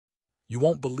You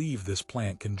won't believe this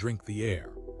plant can drink the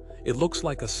air. It looks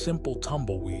like a simple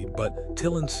tumbleweed, but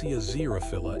Tillandsia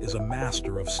xerophila is a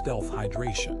master of stealth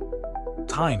hydration.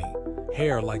 Tiny,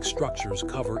 hair-like structures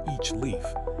cover each leaf,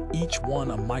 each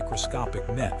one a microscopic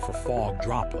net for fog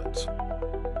droplets.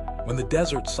 When the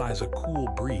desert sighs a cool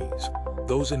breeze,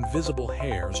 those invisible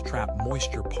hairs trap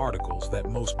moisture particles that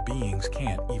most beings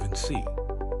can't even see.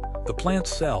 The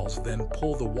plant's cells then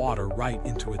pull the water right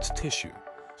into its tissue,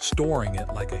 storing it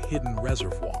like a hidden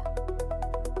reservoir.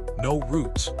 No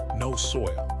roots, no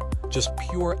soil, just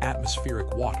pure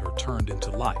atmospheric water turned into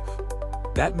life.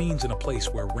 That means in a place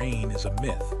where rain is a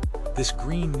myth, this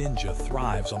green ninja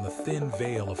thrives on the thin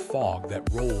veil of fog that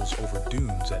rolls over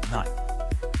dunes at night.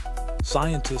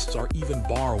 Scientists are even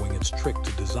borrowing its trick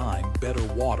to design better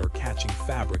water-catching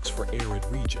fabrics for arid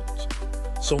regions.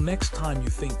 So next time you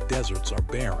think deserts are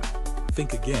barren,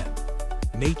 think again.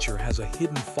 Nature has a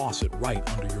hidden faucet right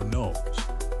under your nose.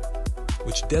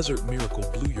 Which desert miracle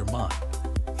blew your mind?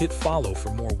 Hit follow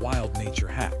for more wild nature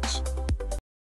hacks.